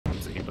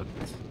but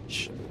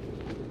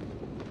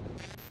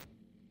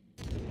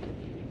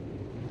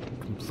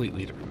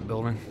completely different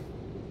building.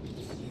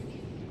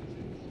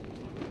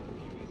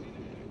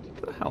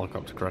 The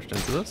helicopter crashed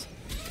into this.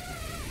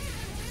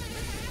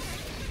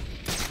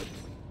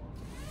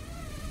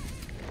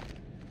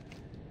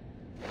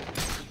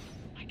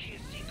 I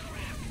can't see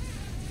crap.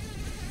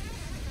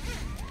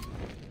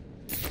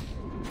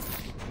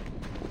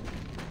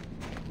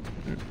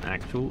 An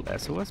actual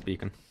SOS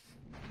beacon.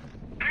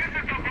 This is the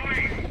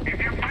police. If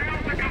you fail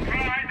to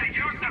comply, the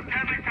use of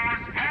deadly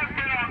force has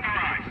been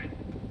authorized.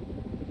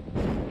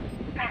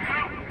 For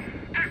help!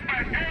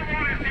 Dispatch,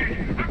 airborne is hit.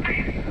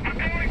 Repeat, I'm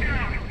going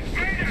down.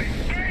 Mayday!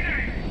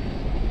 Mayday!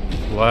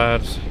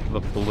 Glad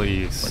the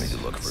police. I need to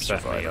look for set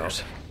me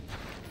survivors.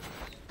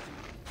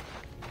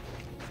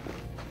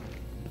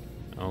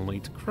 up. Only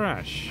to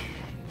crash.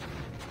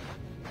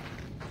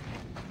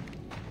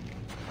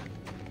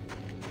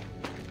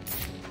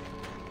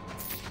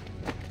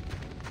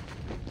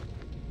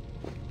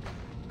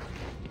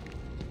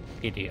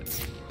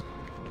 Idiots.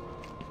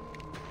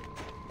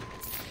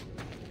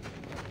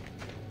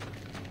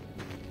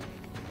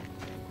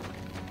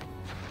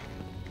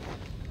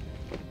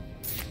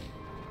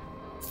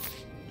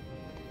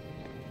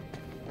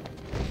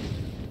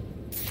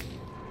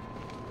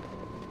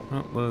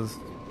 Well, there's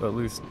at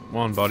least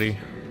one body.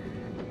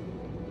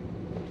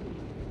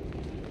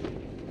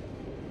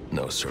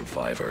 No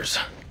survivors.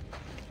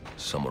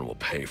 Someone will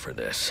pay for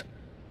this.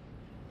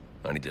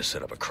 I need to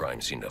set up a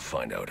crime scene to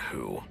find out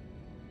who.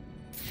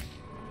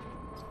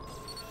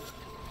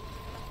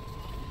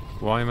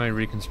 Why am I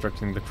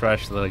reconstructing the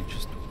crash that I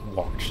just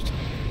watched?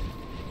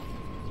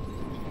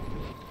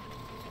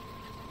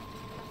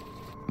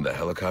 The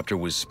helicopter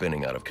was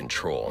spinning out of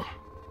control.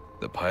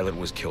 The pilot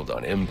was killed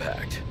on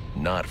impact,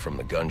 not from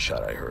the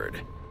gunshot I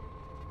heard.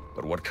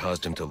 But what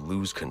caused him to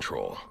lose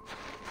control?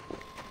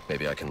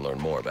 Maybe I can learn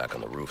more back on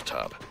the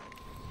rooftop.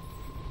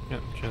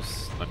 Yep,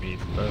 just let me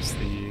press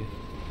the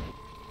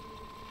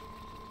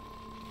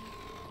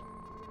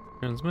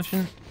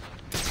transmission.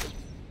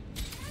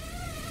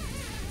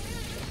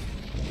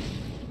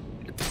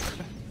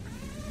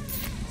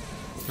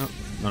 Oh,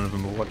 none of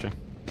them are watching.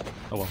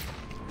 Oh well.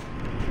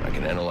 I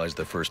can analyze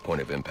the first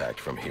point of impact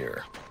from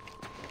here.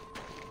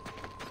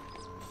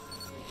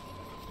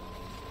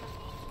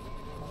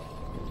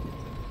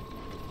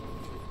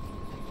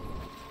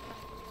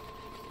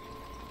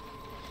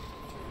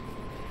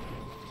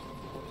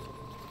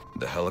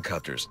 The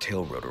helicopter's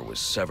tail rotor was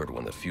severed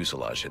when the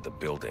fuselage hit the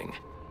building.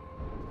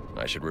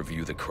 I should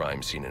review the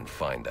crime scene and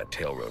find that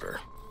tail rotor.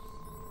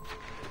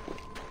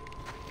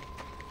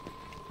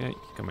 Okay,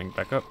 coming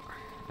back up.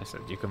 I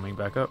said you're coming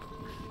back up.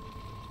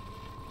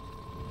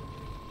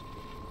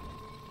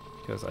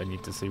 Because I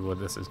need to see where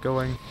this is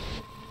going.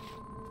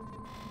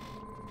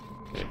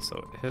 Okay, so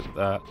it hit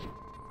that.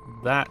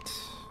 That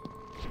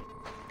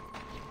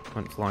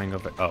went flying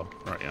over. Oh,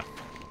 right, yeah.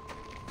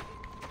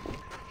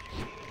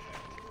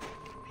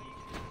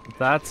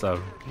 That's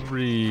a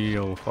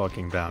real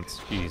fucking bounce.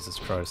 Jesus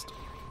Christ.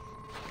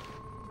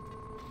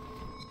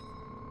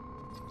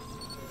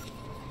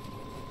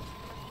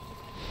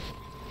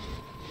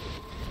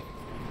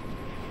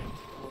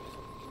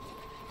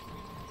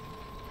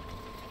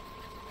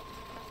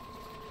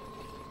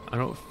 I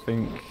don't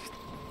think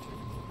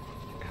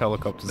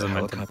helicopters The are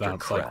meant to helicopter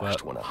bounce like crashed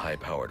that. when a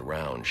high-powered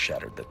round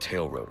shattered the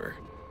tail rotor.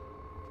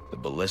 The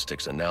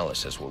ballistics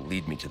analysis will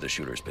lead me to the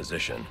shooter's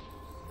position.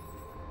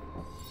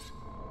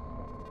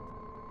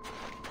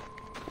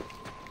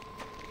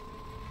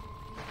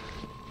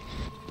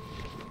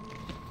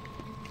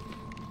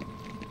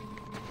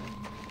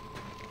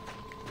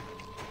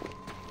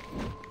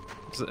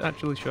 Does it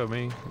actually show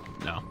me?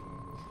 No.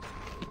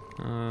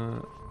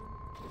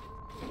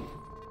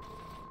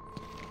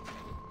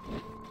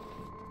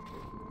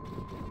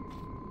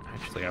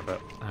 Actually, I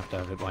have to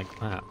have it like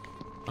that.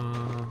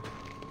 Down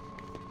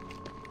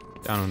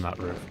on that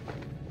roof.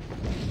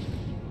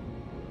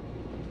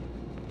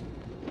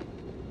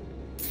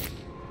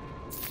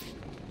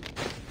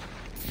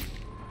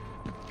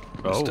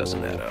 This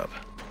doesn't add up.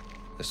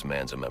 This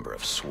man's a member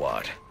of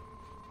SWAT.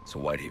 So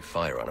why'd he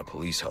fire on a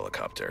police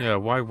helicopter? Yeah,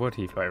 why would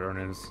he fire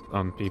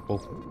on people?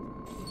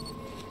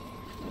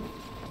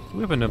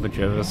 We have another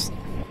Jovis.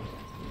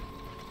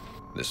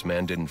 This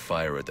man didn't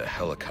fire at the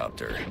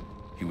helicopter.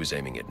 He was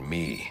aiming at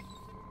me.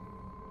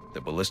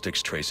 The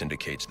ballistics trace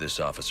indicates this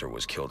officer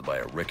was killed by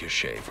a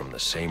ricochet from the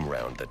same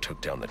round that took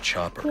down the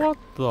chopper. What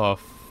the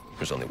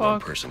There's only fuck? one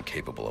person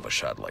capable of a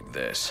shot like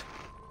this.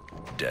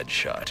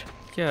 Deadshot.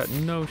 Yeah,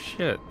 no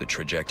shit. The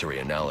trajectory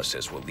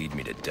analysis will lead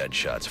me to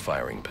Deadshot's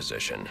firing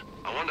position.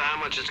 I wonder how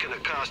much it's gonna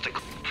cost to...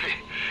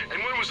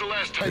 And when was the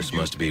last time This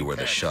must be where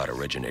the shot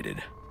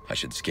originated. I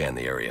should scan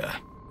the area.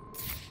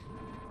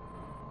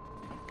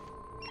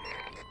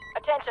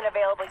 Attention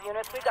available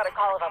units. We've got a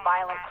call of a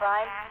violent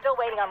crime. Still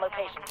waiting on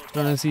location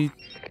details. Is he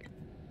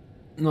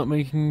not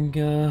making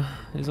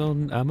his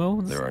own ammo?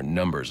 There are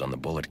numbers on the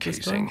bullet This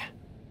casing. time?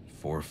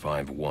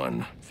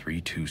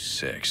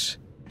 451326.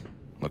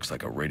 Looks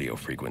like a radio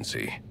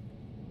frequency.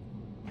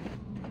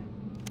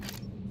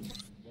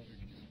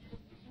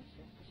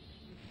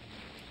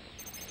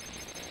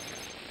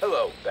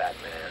 Hello,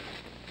 Batman.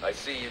 I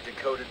see you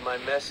decoded my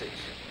message.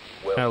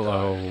 Well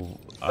Hello. done.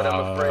 But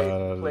I'm afraid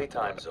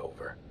playtime's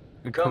over.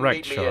 Come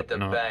Correct meet me at shot, the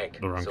not bank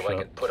the wrong so shot. I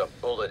can put a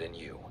bullet in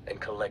you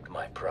and collect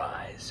my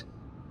prize.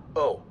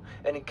 Oh,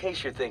 and in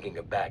case you're thinking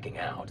of backing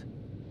out,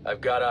 I've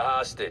got a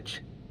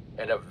hostage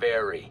and a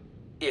very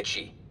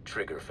itchy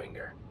trigger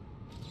finger.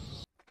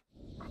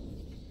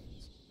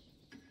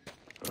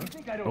 You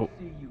think I don't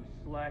see you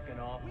slacking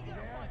off? We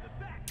gotta find the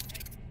back.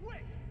 Hey,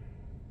 quick!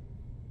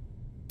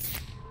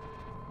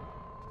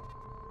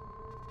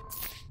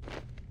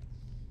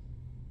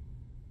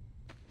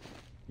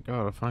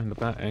 Gotta find the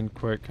bat end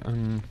quick.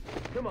 Come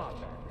on,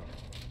 Batman.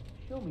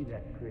 Show me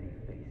that pretty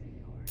face of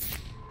yours.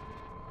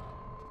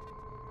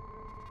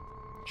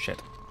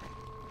 Shit.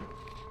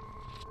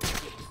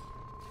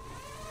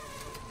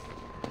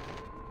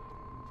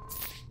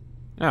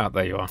 Ah,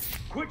 there you are.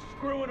 Quit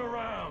screwing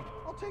around.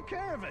 I'll take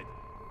care of it.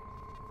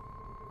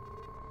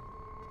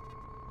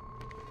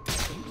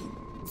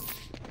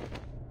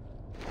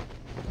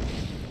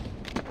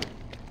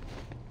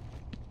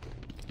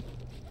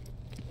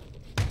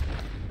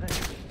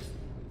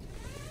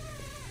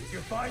 Did you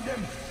find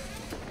him?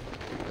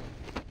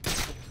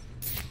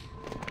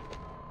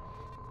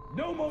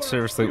 No more.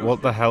 Seriously,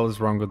 what the hell is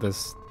wrong with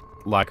this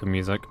lack of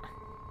music?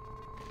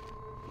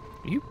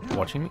 Are you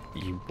watching me?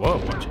 You were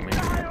watching me.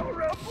 It's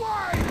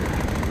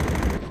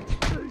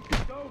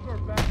over,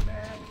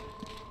 Batman.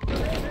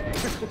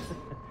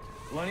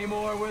 Plenty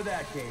more where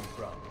that came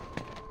from.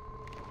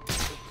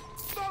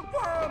 Smoke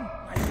bomb!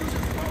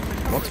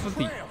 What's with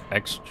the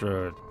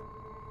extra?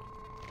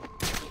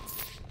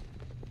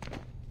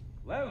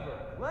 Lever!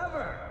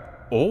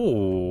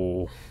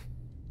 Oh.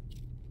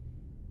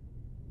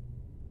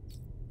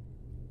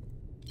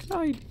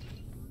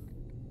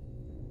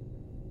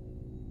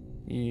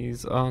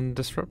 He's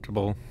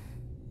undisruptible.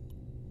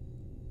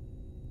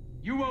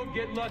 You won't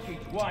get lucky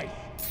twice.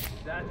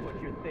 That's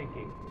what you're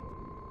thinking.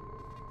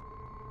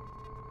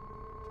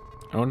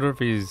 I wonder if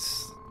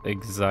he's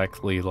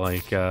exactly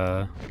like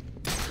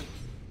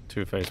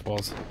Two-Face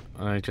was.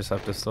 I just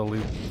have to slowly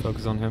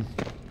focus on him.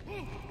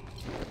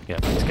 Yeah,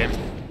 thanks, game.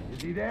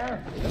 Is he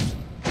there?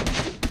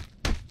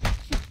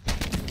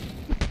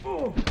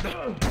 Oh.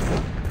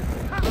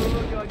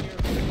 Look on your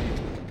face.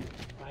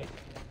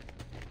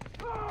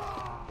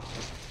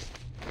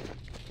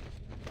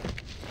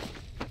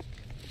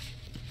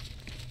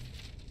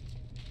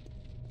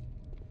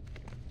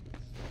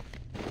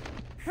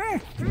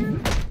 Right.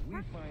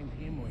 We find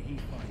him or he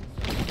finds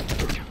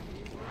us.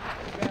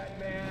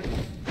 Batman.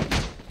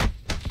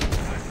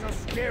 Not so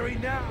scary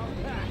now.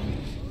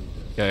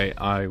 Okay,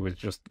 I was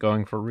just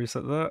going for a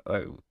reset there.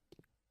 I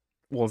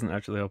wasn't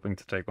actually hoping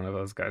to take one of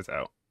those guys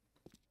out.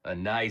 A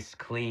nice,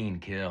 clean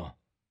kill.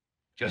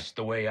 Just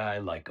the way I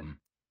like them.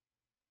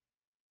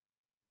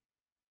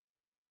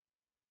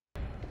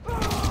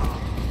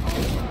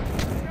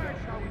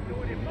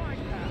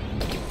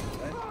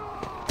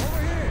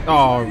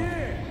 Oh.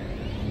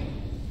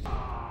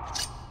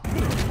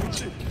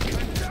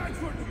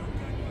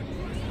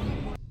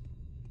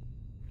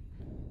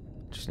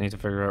 Just need to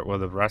figure out where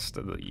the rest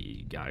of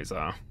the guys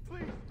are.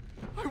 Please,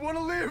 I want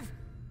to live.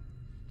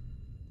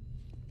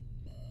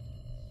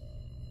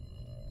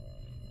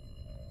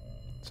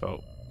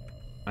 So,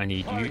 I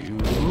need you.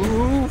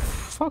 Ooh,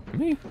 fuck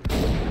me.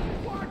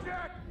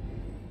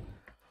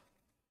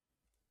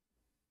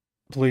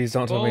 Please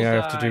don't tell me I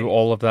have to do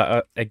all of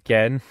that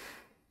again.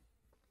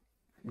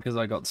 Because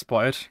I got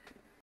spotted.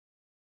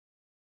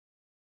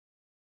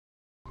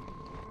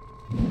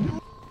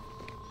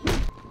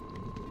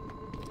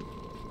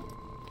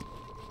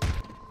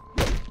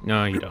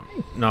 No, you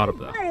don't. Not up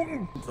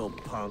there.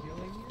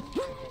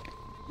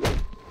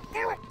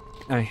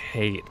 I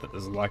hate that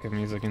there's a lack of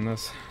music in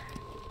this.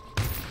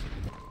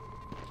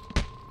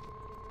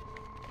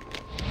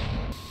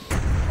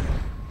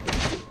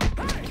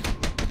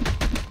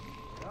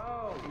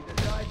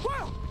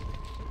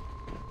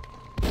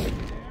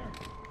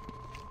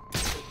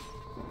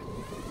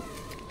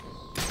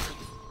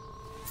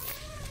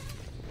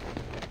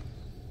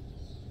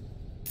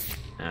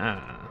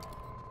 Ah.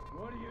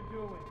 What are you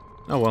doing?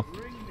 Oh well.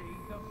 Bring me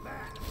the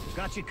bat.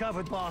 Got you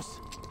covered, boss.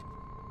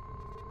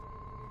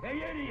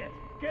 Hey, idiot!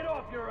 Get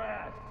off your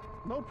ass!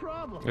 No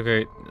problem.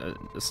 Okay,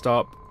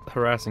 stop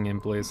harassing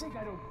him, please. I think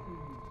I don't see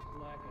you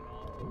slacking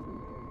off.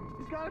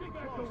 He's gotta be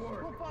back close. to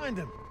work. We'll find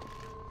him.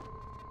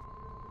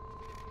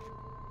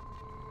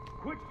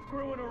 Quit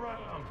screwing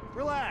around.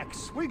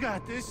 Relax. We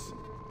got this.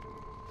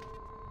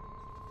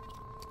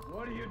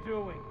 What are you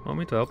doing? Want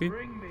me to help you?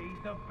 Bring me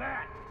the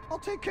bat. I'll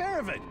take care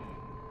of it.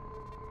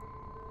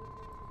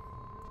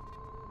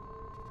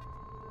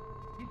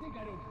 You think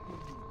I don't see you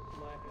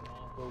slacking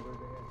off over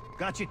there?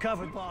 Got you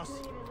covered, boss.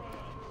 Screwing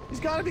around. He's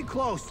gotta be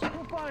close.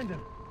 We'll find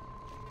him.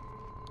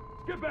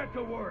 Get back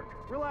to work.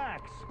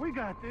 Relax. We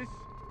got this.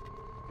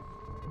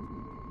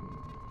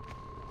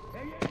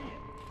 Hey, idiot!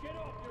 Get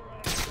off your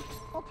ass.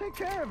 I'll take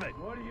care of it.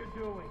 What are you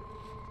doing?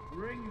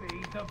 Bring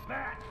me the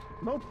bat.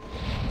 Nope.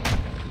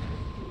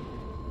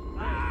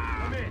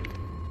 Come in.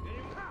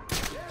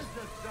 There's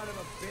the son of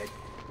a bitch.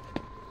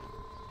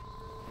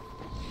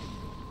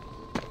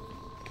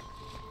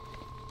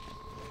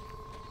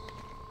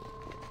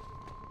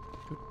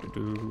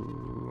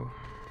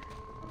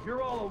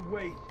 You're all a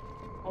waste.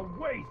 A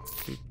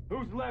waste.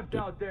 Who's left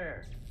out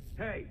there?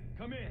 Hey,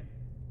 come in.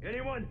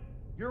 Anyone?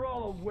 You're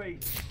all a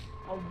waste.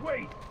 A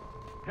waste.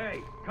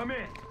 Hey, come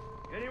in.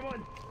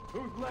 Anyone?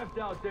 Who's left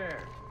out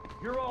there?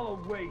 You're all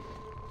a waste.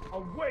 A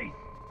waste.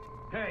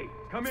 Hey,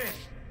 come in.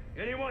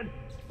 Anyone?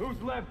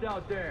 Who's left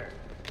out there?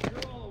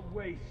 You're all a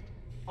waste.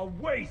 A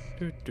waste.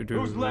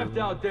 Who's left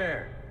out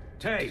there?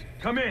 Hey,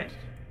 come in.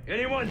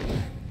 Anyone?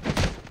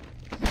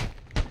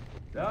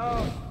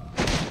 No.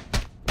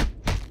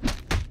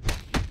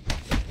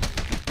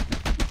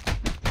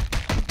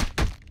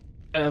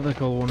 Ever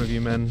call one of you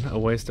men a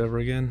waste ever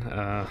again?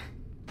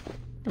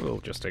 We'll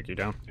just take you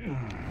down.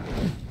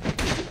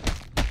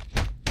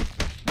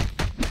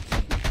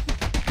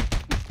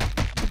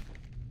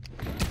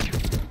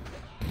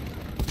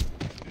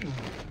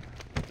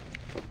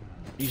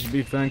 You should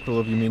be thankful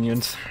of you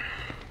minions.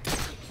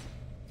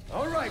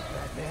 All right,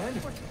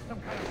 Batman.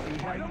 Some kind of see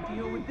how you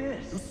deal with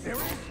this.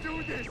 Let's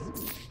do this.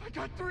 I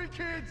got 3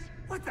 kids.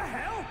 What the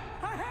hell?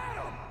 I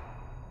had him.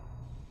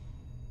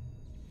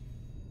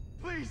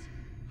 Please,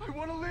 I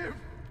want to live.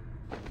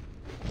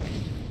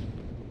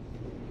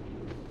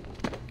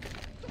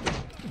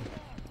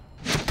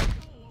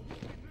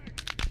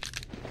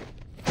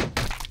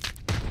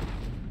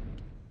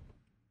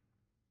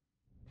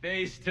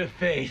 Face to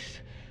face,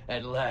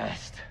 at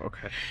last.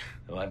 Okay.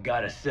 Though I've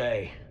got to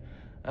say,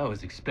 I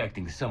was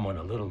expecting someone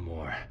a little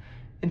more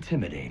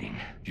intimidating.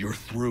 You're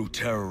through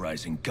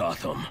terrorizing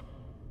Gotham.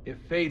 If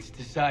fate's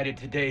decided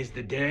today's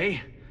the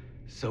day,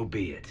 so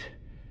be it.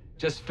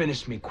 Just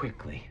finish me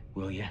quickly,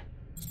 will you?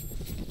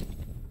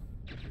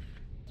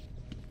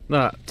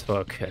 That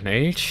took an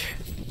age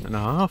and a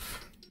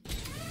half.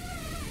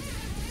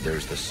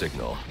 There's the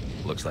signal.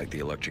 Looks like the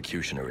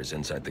electrocutioner is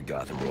inside the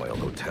Gotham Royal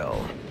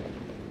Hotel.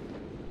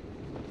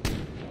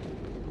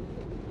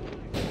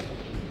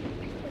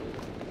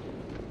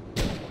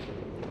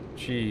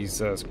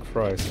 Jesus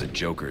Christ. The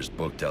Joker's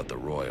booked out the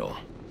Royal.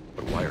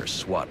 But why are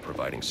SWAT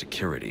providing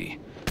security?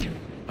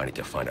 I need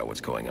to find out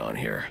what's going on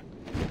here.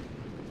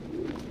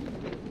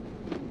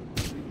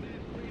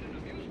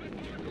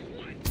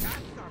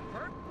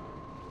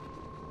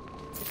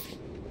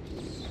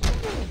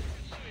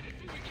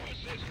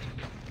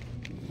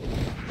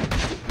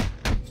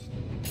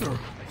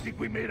 I think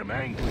we made him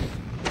angry.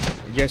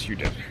 Yes, you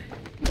did.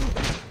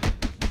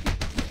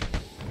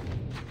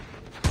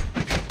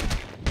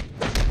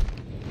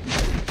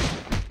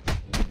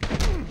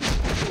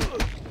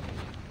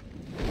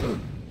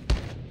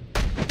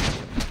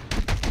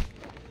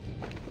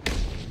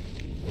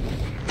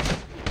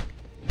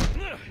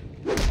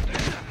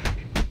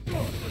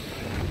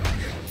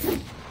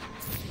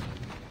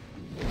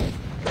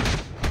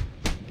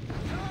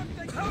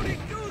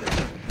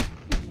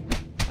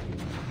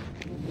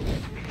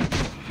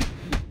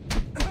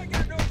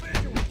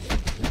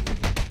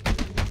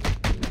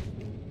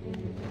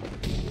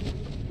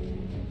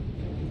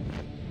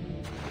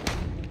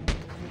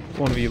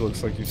 One of you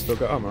looks like you've still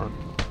got armor on.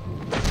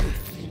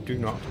 You do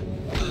not.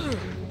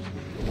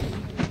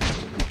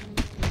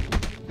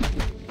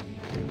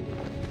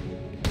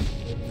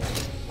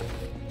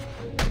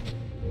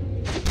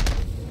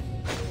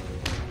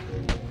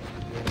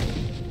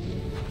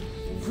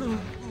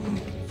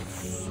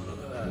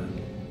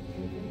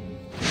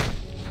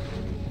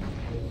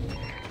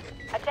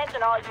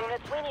 Attention all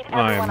units, we need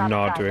I everyone am on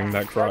not the doing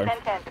that crime.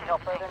 10-10 until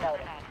further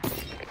notice.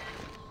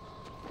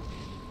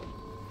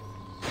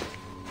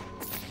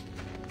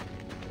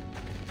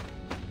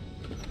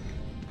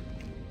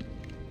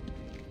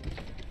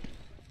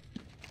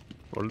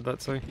 What did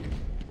that say?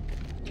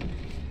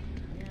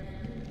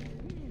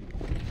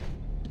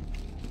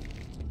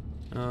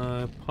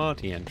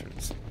 Party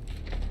entrance.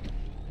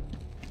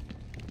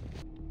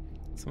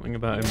 Something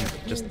about him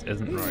just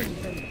isn't right.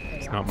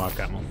 It's not Mark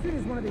Hamill. As soon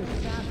as one of the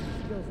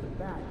assassins kills the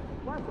bat,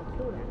 watch him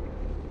do that.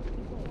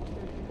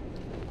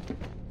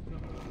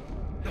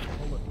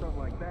 Pull a stunt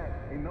like that,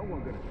 ain't no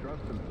one gonna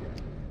trust him again.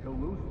 He'll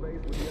lose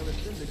face with the other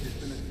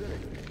syndicates in the city.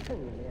 Hey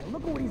man,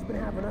 look at what he's been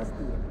having us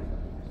do.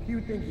 You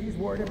think he's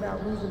worried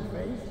about losing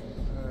face?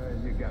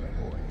 You got a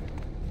point.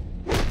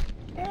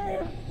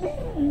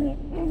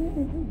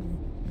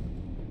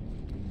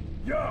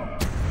 Yo!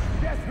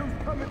 Guess who's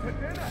coming to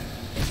dinner?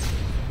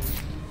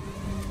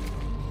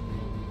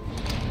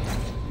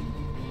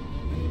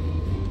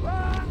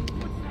 Ah!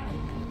 What's that?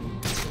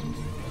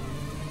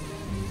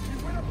 He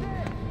went up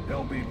there!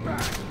 He'll be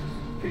back!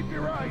 Keep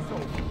your eyes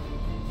open!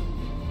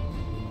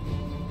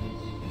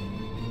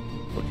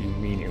 What do you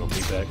mean he'll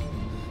be back?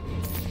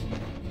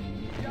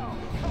 Yo,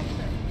 come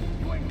there!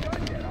 You ain't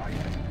done yet, are you?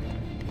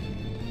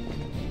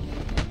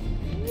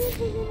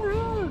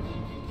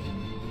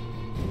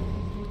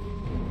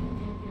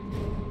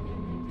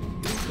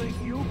 You think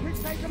you can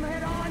take him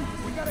head on?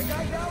 We got a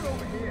guy down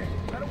over here.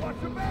 Better watch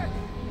your back.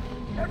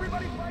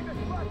 Everybody find a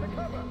spot to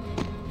cover.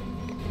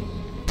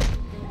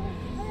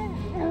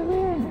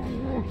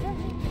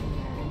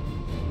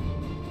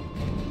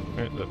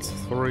 Right, that's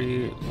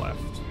 3 left.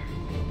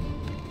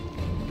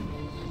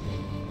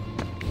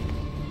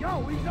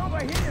 Yo, he's over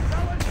here,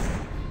 fellas.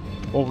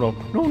 Oh no,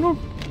 no, no!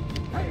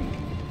 Hey!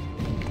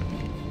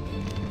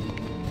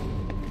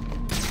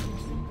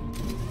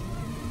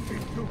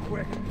 He's too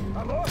quick.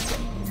 I lost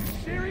him. You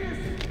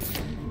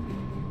serious?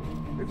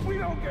 If we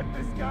don't get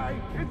this guy,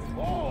 it's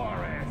all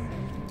our asses.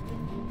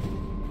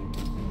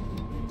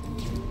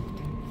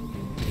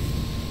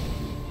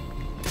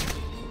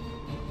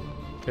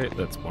 Okay,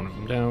 that's one of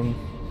them down.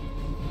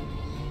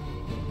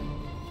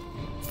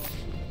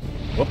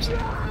 Whoops.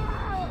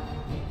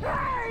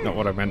 Not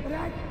what I meant.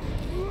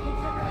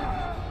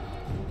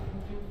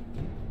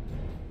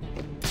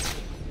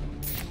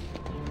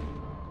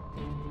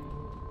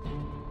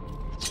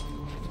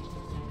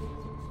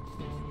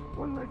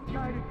 One less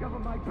guy to cover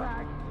my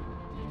back.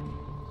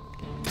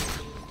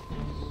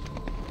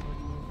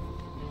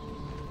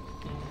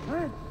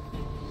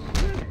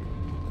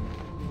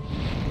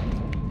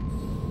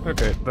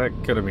 Okay, that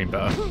could have been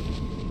better.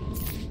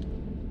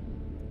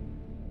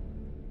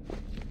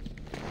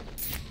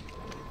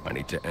 I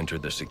need to enter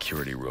the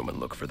security room and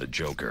look for the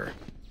Joker.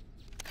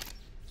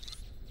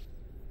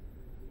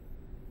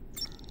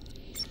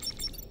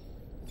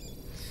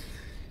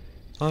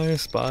 I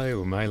spy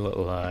with my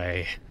little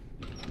eye.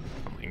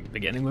 Something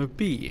beginning with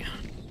B.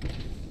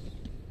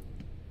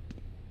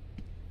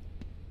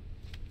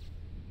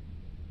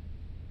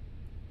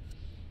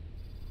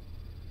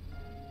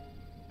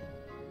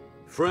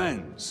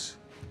 Friends,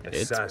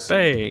 It's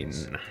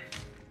assassins, Bane.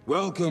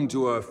 welcome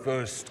to our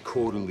first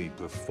quarterly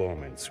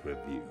performance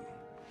review.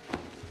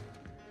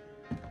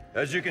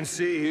 As you can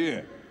see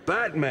here,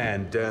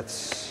 Batman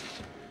deaths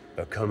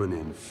are coming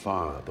in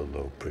far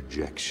below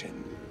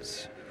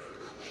projections.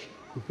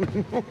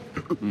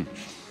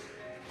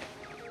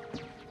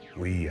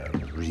 We are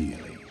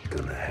really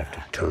gonna have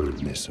to turn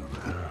this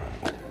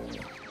around.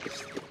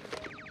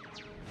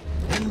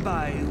 And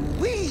by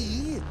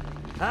we,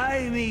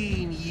 I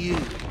mean you.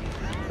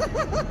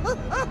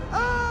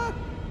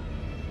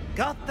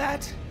 Got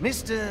that,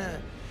 Mr.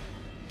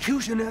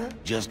 Kushner?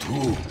 Just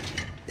who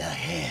the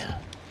hell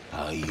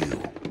are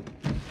you?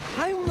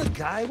 I'm the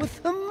guy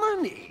with the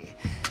money.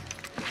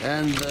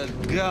 And the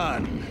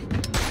gun.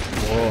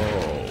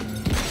 Whoa.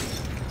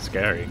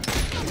 Scary.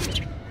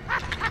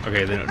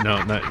 Okay,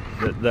 no,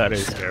 that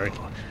is scary.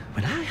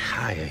 When I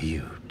hire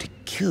you to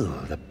kill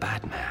the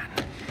Batman,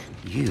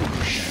 you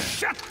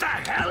shut the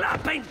hell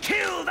up and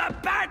kill the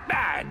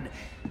Batman!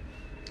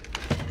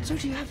 So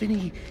do you have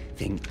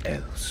anything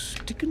else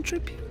to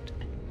contribute?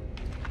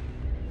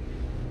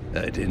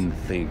 I didn't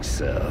think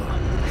so.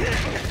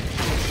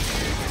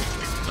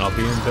 I'll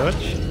be in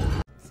touch.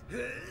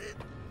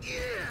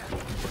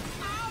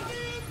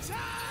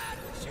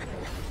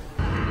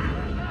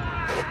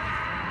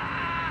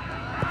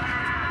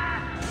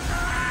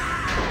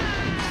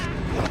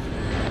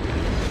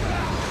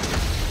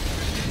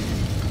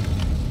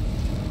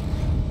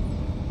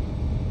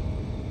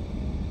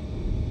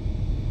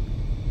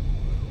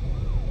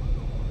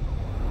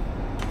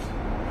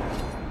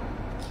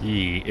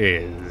 He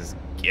is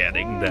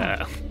getting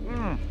there.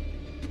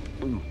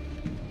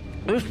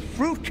 This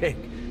fruitcake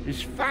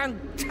is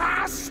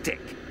fantastic!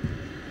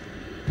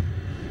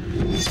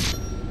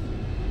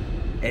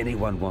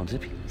 Anyone want a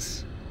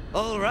piece?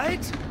 All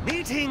right,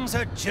 meeting's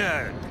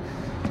adjourned.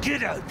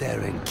 Get out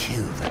there and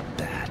kill the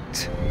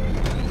bat.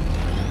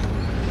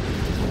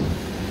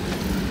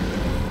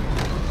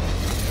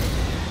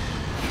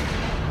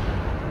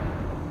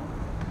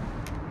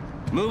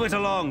 Move it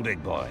along,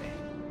 big boy.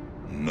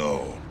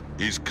 No,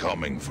 he's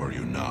coming for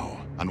you now.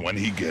 And when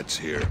he gets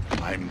here,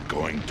 I'm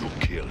going to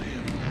kill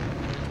him.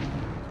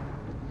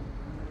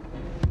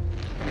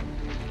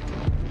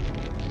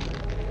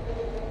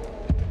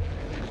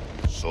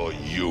 So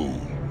you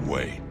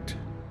wait.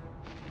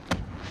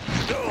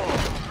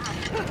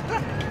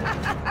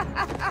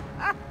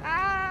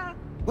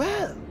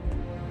 Well,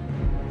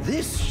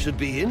 this should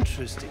be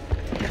interesting.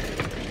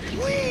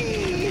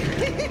 Whee!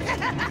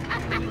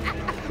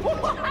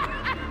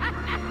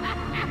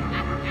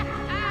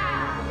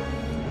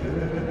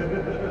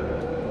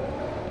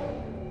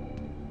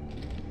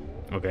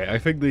 Okay, I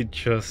think they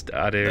just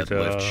added That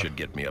lift should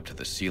get me up to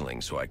the ceiling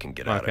so I can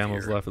get my out of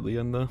camels here. left at the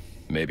end there.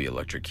 Maybe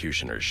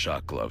electrocution or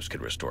shock gloves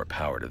could restore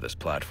power to this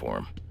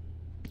platform.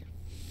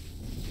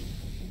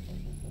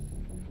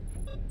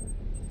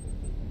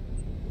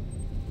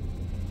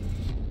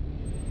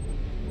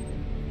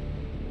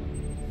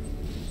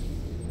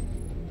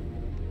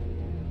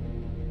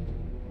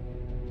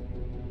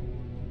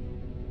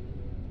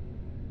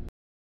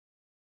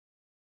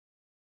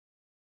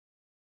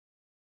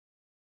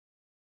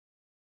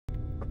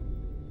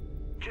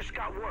 Just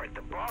got word.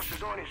 The boss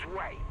is on his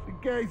way. The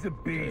guy's a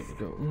beast.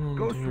 One,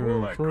 Goes through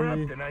all that two, crap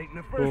three, tonight, and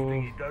the first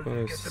thing he does four,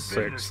 is get the five,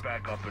 business six.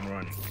 back up and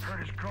running.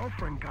 Heard his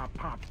girlfriend got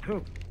popped,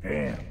 too.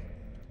 Damn.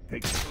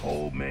 Takes a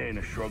cold man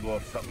to shrug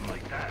off something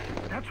like that.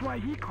 That's why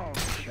he calls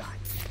the shot.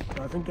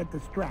 Doesn't get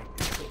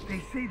distracted. They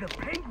say the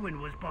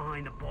Penguin was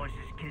behind the boss's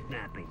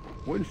kidnapping.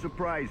 Wouldn't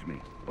surprise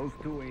me. Those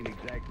two ain't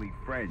exactly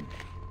friends.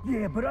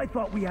 Yeah, but I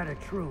thought we had a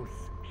truce.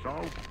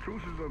 So,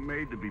 truces are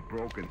made to be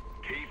broken.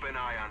 Keep an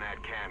eye on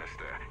that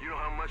canister. You know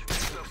how much this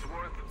stuff's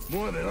worth?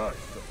 More than us,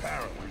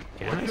 apparently.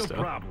 What's Canister?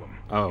 your problem?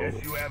 Oh.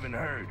 Guess you haven't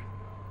heard.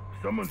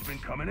 Someone's been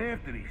coming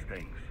after these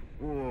things.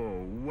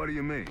 Whoa, what do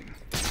you mean? Who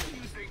do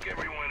you think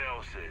everyone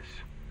else is?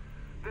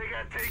 They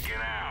got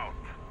taken out.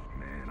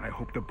 Man, I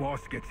hope the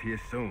boss gets here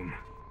soon.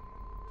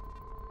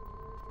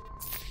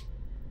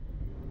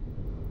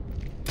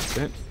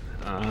 It.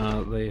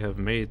 They have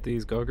made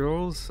these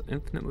gargoyles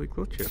infinitely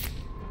glitchy.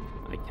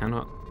 I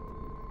cannot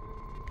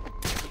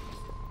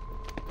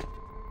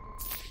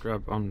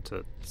grab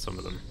onto some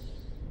of them.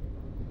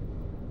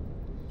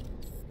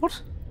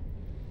 What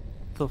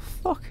the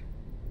fuck?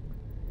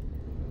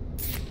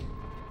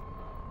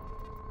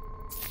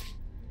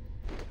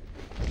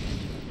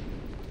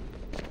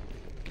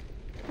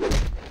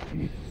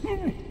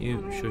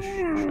 You shush,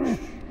 shush.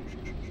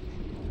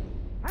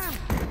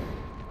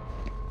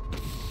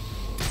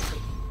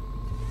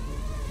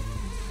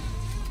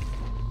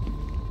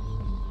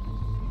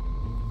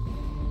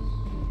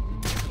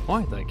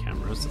 Why are there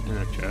cameras in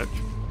a church?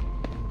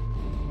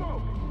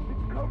 Smoke!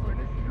 It's covering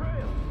his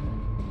trail.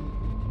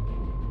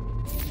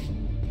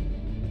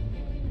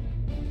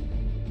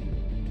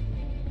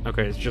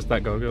 Okay, it's just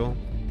that gargoyle.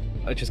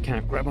 I just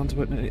can't grab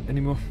onto it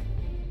anymore.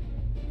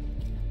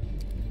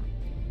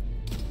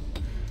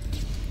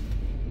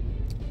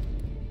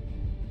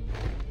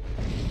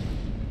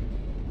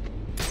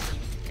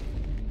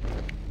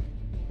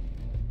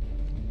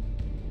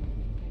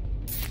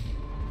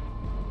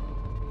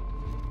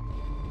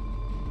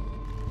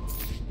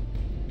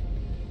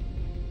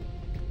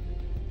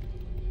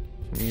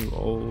 Can you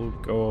all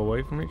go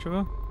away from each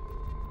other?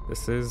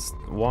 This is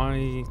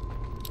why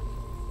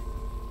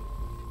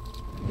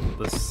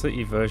the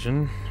city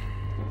version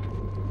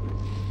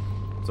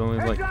is only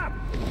like 2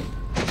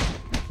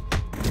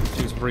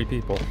 to 3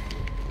 people.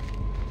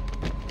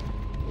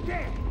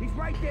 Yeah, he's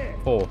right there.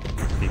 4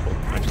 people,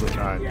 actually.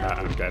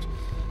 I'm dead.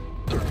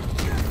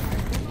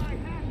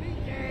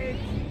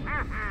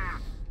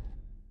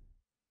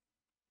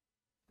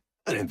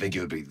 I didn't think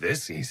it would be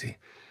this easy.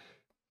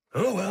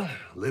 Oh well,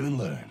 live and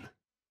learn.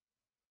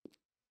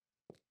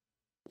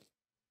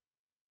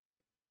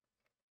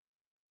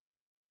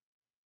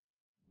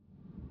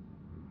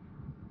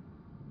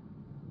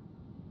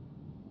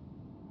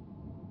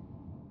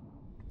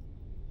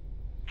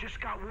 Just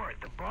got word.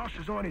 The boss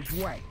is on his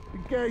way. The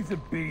guy's a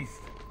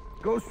beast.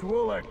 Goes through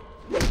all that...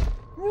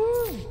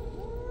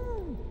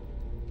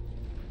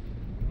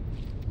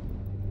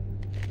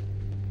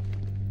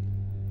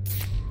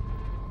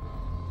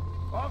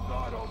 I'll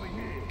guard over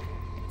here.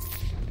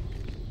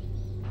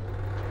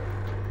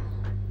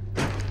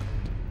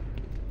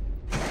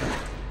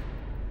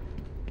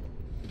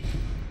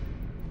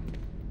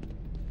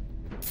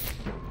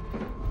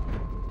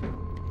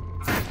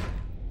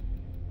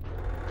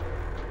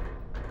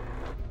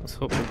 Let's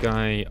hope the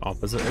guy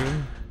opposite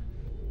him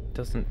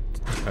doesn't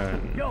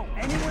turn. Yo,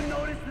 anyone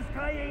notice this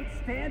guy ain't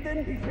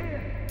standing? He's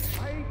here.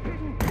 I ain't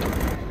kidding.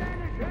 That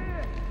man is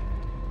here.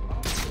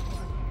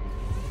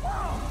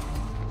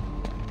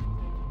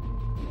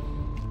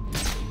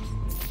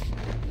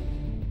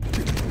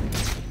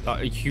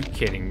 Are you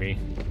kidding me?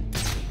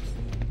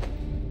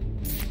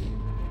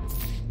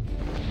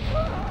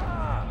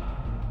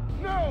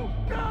 No!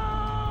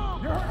 No!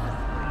 You're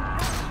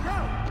hurt. Go!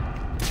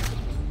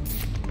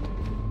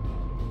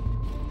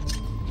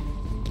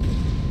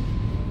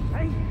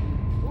 Hey,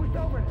 who's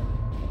over there?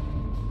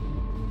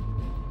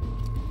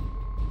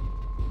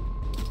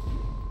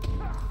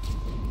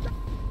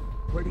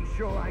 Pretty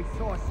sure I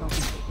saw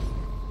something.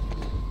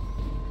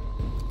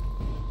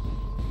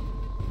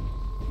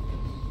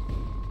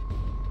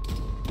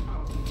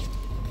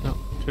 No,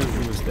 2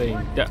 he was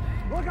staying dead.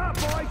 Look out,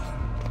 boys!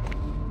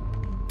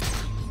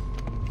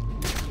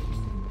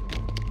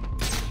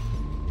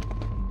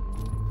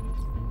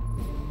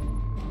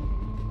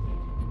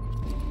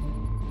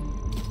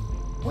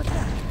 What's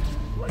that?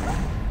 What's that?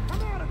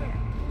 Come out of there!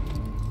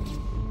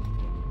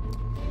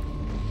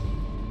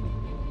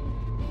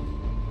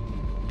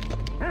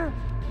 Huh?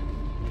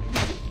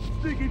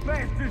 Sneaky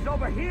bastards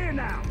over here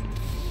now!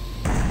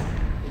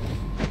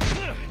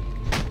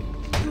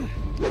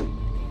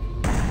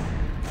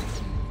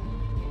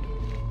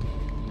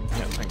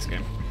 Yeah, thanks,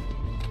 game.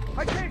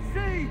 I can't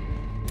see!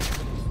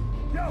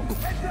 Yo,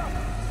 heads up!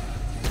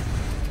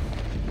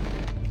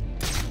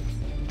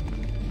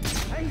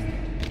 Hey!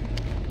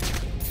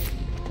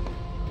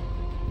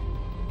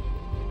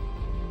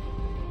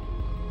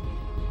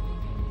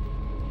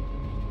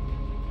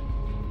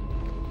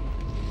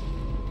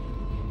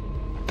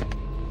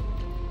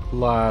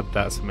 Glad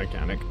that's a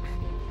mechanic.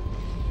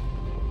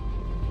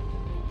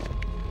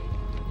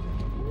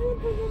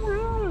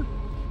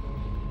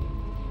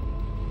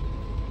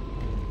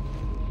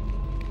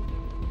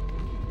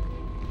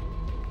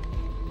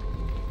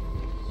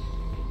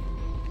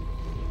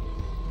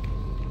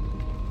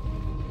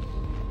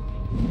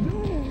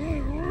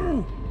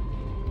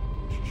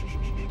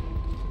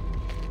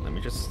 Let me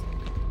just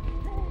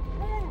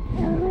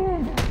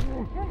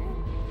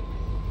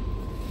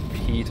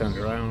Pete turned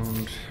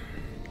around.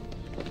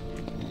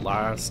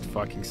 last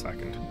fucking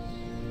second.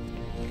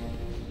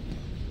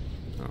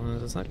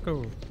 Does that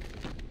go?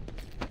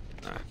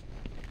 Nah.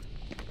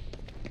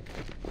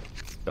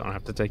 Don't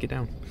have to take it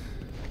down.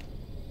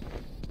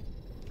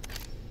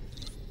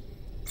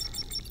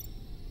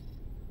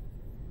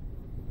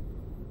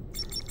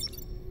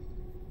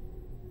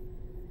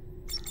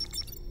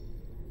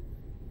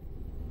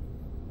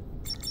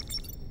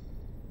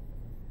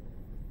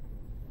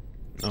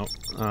 No,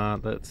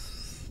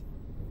 that's...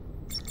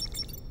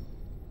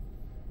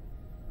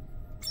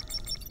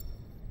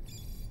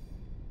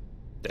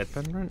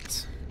 Deadpan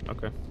rents?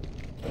 Okay.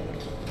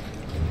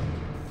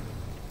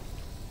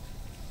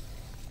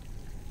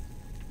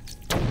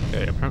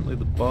 Okay, apparently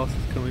the boss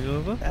is coming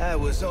over. I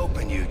was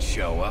hoping you'd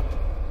show up.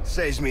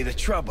 Saves me the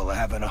trouble of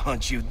having to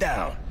hunt you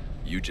down.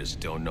 You just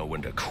don't know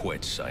when to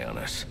quit,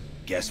 Sionis.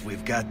 Guess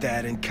we've got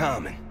that in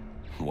common.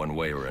 One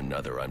way or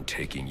another, I'm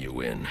taking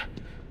you in.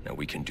 Now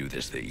we can do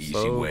this the easy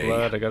So way.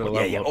 glad I got a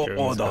level up during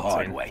or this the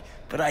hard cutscene. way.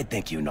 But I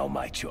think you know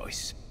my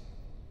choice.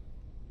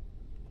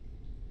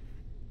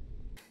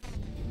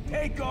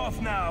 Take off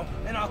now,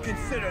 and I'll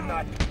consider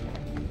not...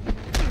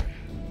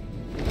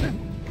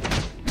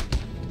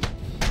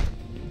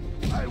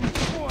 I was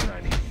born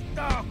on these...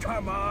 Oh,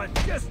 come on!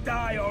 Just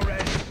die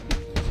already!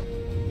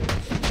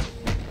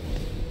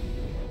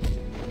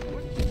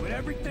 With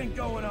everything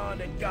going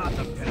on in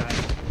Gotham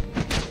tonight...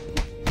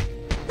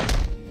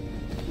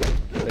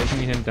 Taking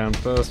him down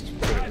first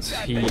because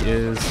he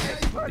is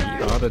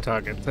the harder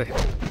target to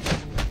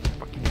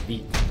fucking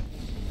beat.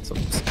 So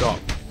stop.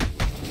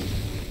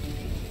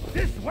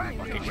 This way,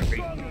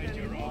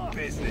 your own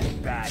business,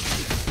 bad.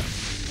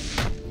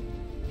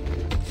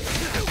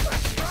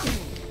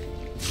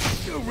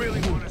 You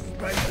really want to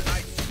spend the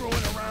night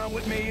screwing around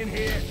with me in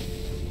here?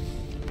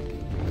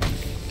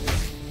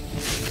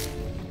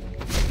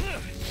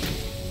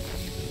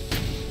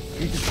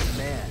 You're just a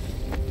man.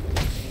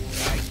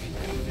 I can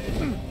do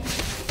this.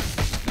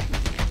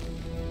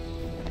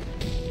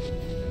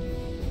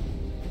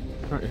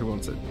 Alright, who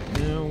wants it?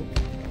 No.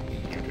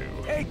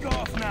 Take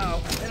off now,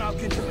 and I'll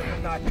consider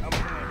not coming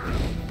in.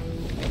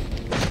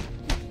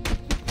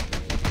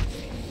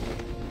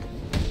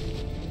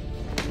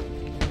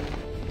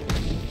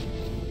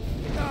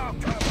 Oh,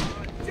 come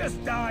on,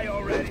 just die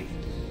already.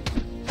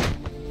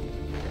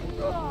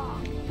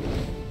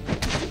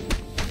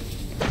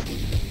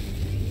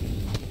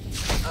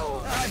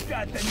 I've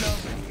got the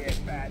numbers here,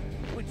 Pat,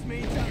 which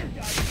means I've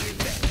got to give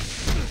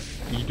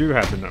that. You do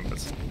have the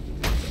numbers.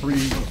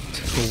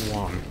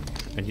 3-1,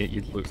 and yet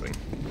you're losing.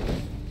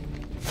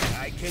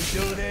 I can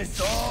do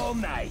this all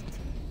night.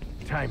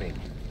 Timing.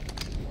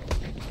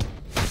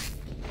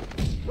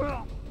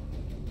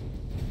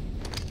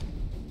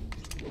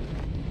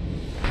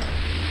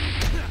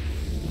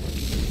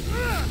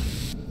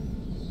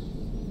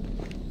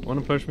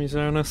 Wanna push me,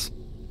 Sionis?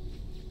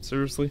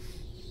 Seriously?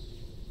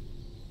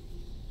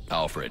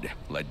 Alfred,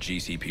 let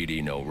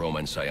GCPD know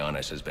Roman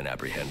Sionis has been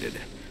apprehended.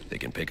 They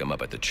can pick him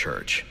up at the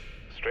church.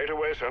 Straight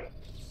away, sir.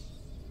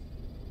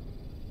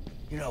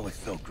 You know what's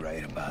so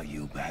great about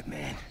you,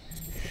 Batman?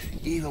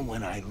 Even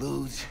when I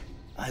lose,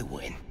 I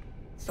win.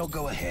 So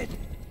go ahead,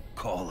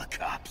 call the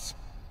cops.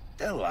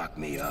 They'll lock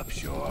me up,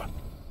 sure.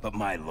 But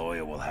my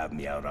lawyer will have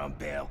me out on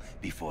bail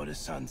before the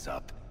sun's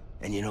up.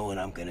 And you know what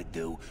I'm gonna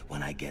do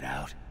when I get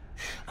out?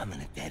 I'm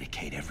gonna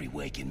dedicate every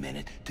waking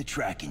minute to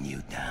tracking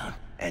you down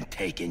and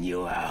taking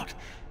you out.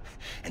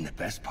 And the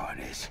best part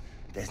is,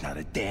 there's not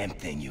a damn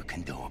thing you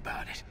can do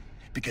about it.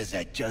 Because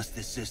that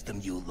justice system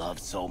you love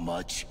so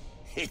much,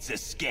 it's a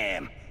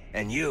scam.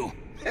 And you,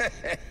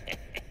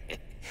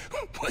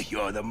 well,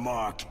 you're the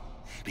mark.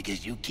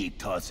 Because you keep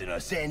tossing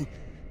us in,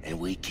 and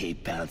we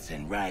keep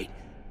bouncing right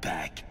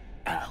back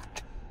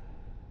out.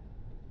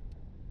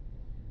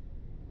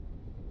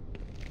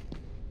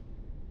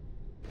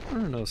 I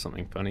don't know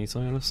something funny,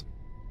 Sionis.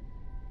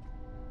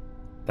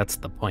 That's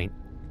the point.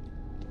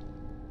 I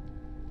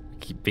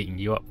keep beating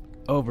you up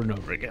over and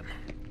over again.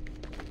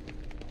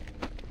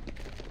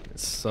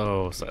 It's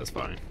so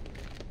satisfying.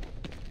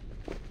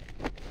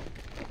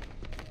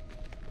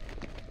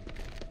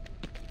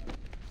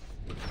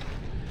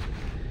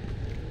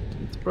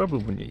 It's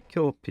probably when you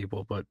kill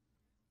people, but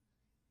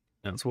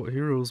that's what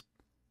heroes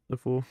are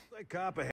for.